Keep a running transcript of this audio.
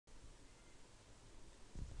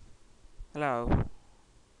Hello,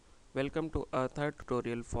 welcome to a third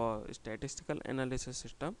tutorial for statistical analysis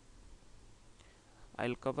system.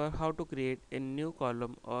 I'll cover how to create a new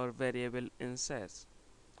column or variable in SAS.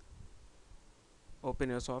 Open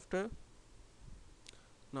your software.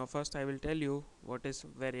 Now first I will tell you what is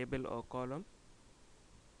variable or column.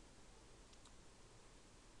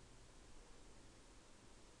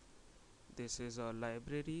 This is a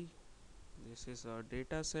library, this is a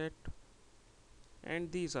data set,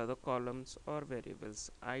 and these are the columns or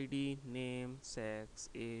variables: ID, name, sex,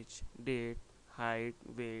 age, date, height,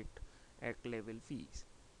 weight, at level, fees.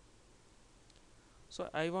 So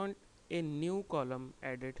I want a new column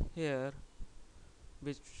added here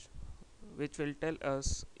which will tell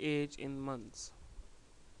us age in months.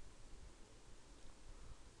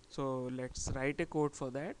 So let's write a code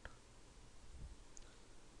for that.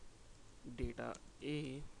 Data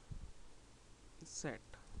a set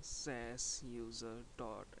sasuser.admit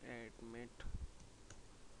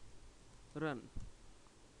run.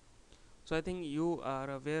 So I think you are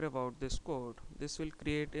aware about this code. This will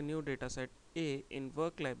create a new dataset A in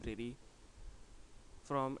work library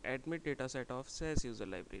from admit dataset of SAS user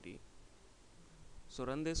library. So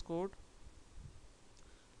run this code.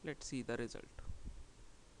 Let's see the result.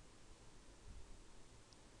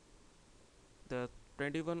 The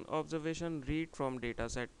 21 observation read from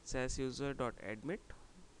dataset sasuser.admit.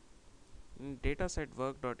 Dataset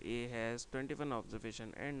work.a has 21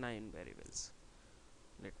 observation and 9 variables.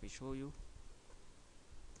 Let me show you.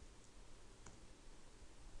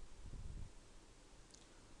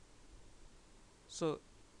 So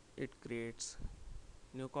it creates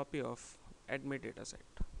new copy of admit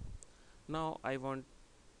dataset. Now I want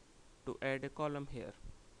to add a column here.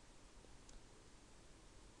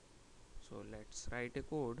 So let's write a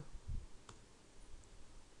code.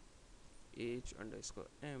 Age underscore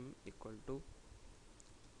m equal to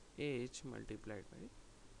age multiplied by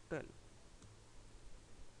 12.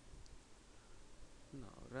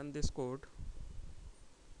 Now run this code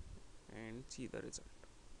and see the result.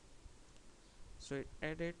 So it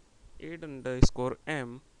added age underscore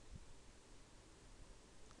m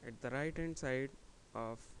at the right hand side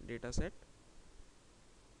of dataset,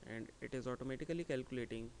 and it is automatically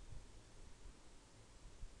calculating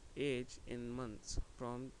age in months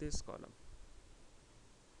from this column.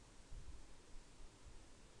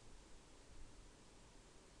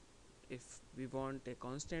 If we want a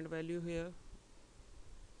constant value here,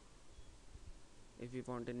 if we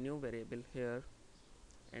want a new variable here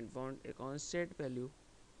and want a constant value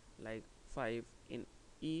like 5 in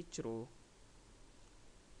each row,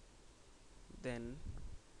 then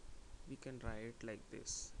we can write like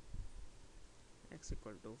this: x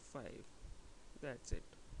equal to 5. That's it.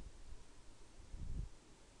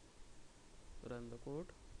 Run the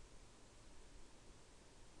code.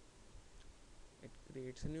 It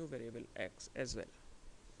creates a new variable x as well.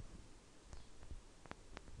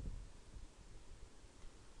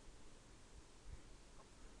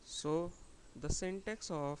 So the syntax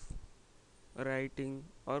of writing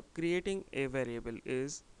or creating a variable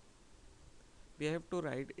is, we have to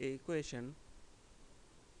write a equation.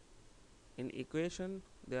 In equation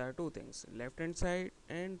there are two things, left hand side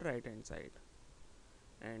and right hand side,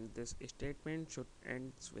 and this statement should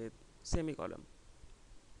ends with semicolon.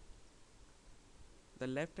 The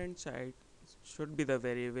left hand side should be the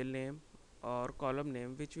variable name or column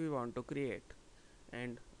name which we want to create,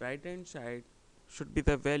 and right hand side should be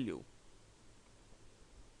the value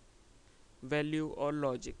or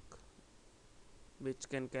logic which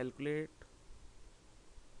can calculate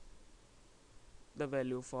the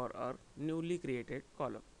value for our newly created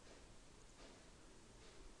column.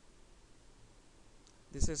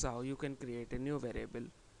 This is how you can create a new variable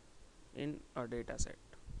in a dataset.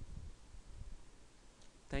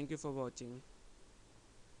 Thank you for watching.